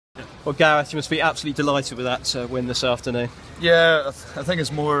Well, Gareth, you must be absolutely delighted with that win this afternoon. Yeah, I think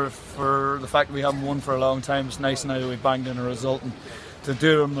it's more for the fact that we haven't won for a long time. It's nice now that we've banged in a result, and to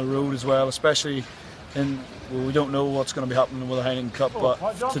do it on the road as well, especially we don't know what's going to be happening with the Heineken Cup,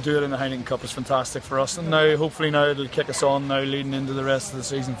 but to do it in the Heineken Cup is fantastic for us. And now, hopefully now it'll kick us on now leading into the rest of the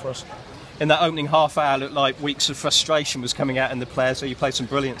season for us. In that opening half hour, it looked like weeks of frustration was coming out in the players, so you played some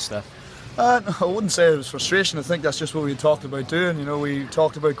brilliant stuff. No, I wouldn't say it was frustration. I think that's just what we talked about doing. You know, we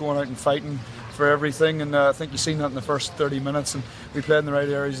talked about going out and fighting for everything, and I think you've seen that in the first 30 minutes, and we played in the right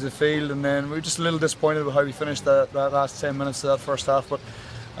areas of the field, and then we were just a little disappointed with how we finished that last 10 minutes of that first half, but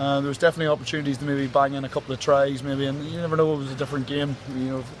there was definitely opportunities to maybe bang in a couple of tries maybe, and you never know, it was a different game. You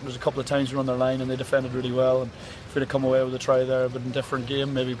know, there's a couple of times we were on their line and they defended really well, and if we'd have come away with a try there, but in a different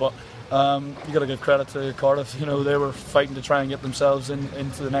game maybe, but you got to give credit to Cardiff. You know, they were fighting to try and get themselves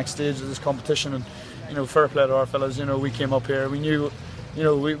into the next stage of this competition, and you know, fair play to our fellas. You know, we came up here, we knew, you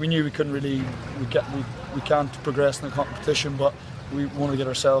know, we knew we couldn't really, we can't progress in the competition, but we want to get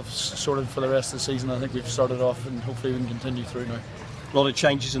ourselves sorted for the rest of the season. I think we've started off, and hopefully we can continue through now. A lot of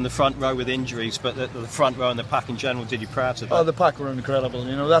changes in the front row with injuries, but the front row and the pack in general did you proud today? Oh, the pack were incredible.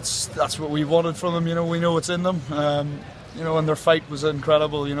 You know, that's what we wanted from them. You know, we know it's in them. You know, and their fight was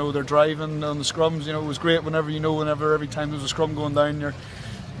incredible. You know, their driving on the scrums. You know, it was great. Every time there was a scrum going down, you're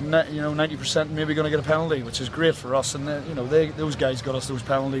 90% maybe going to get a penalty, which is great for us. And you know, those guys got us those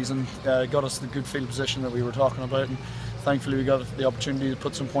penalties and got us the good field position that we were talking about. And thankfully, we got the opportunity to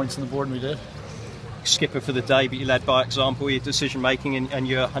put some points on the board, and we did. Skipper for the day, but you led by example, your decision making and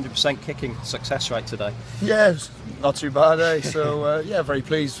your 100% kicking success rate today. Yeah, not too bad, eh? So yeah, very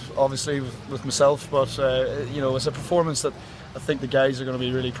pleased obviously with myself, but you know, it's a performance that I think the guys are going to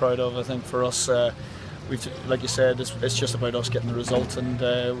be really proud of. I think for us, like you said, it's just about us getting the result,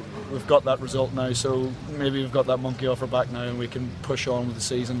 and we've got that result now, so maybe we've got that monkey off our back now and we can push on with the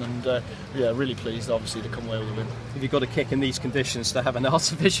season, and yeah, really pleased obviously to come away with a win. If you've got a kick in these conditions, to have an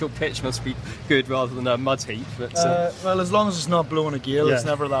artificial pitch must be good rather than a mud heap. But, well, as long as it's not blowing a gale, yeah. It's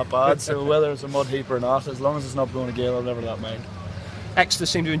never that bad, so whether it's a mud heap or not, as long as it's not blowing a gale, I'm never that mind. Exeter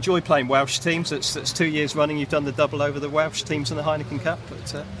seem to enjoy playing Welsh teams. It's 2 years running you've done the double over the Welsh teams in the Heineken Cup.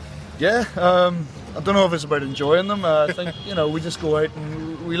 But, yeah, I don't know if it's about enjoying them. I think, you know, we just go out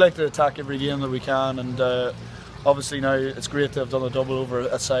and we like to attack every game that we can, and obviously now it's great to have done a double over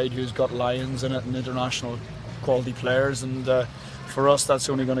a side who's got Lions in it and international quality players, and for us that's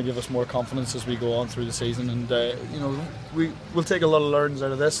only going to give us more confidence as we go on through the season, and you know, we'll take a lot of learnings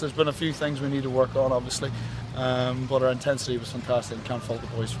out of this. There's been a few things we need to work on obviously, but our intensity was fantastic and can't fault the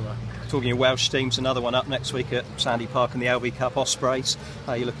boys for that. Talking of Welsh teams, another one up next week at Sandy Park in the LB Cup, Ospreys.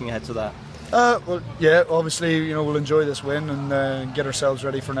 How are you looking ahead to that? Well, yeah, obviously, you know, we'll enjoy this win and get ourselves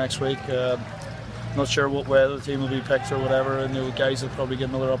ready for next week. Not sure what way the team will be picked or whatever, and the guys will probably get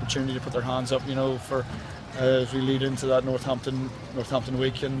another opportunity to put their hands up, you know, for as we lead into that Northampton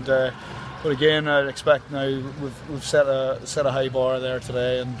week. And but again, I expect now we've set a high bar there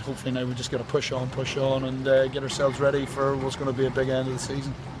today, and hopefully now we just got to push on, and get ourselves ready for what's going to be a big end of the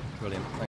season. Brilliant.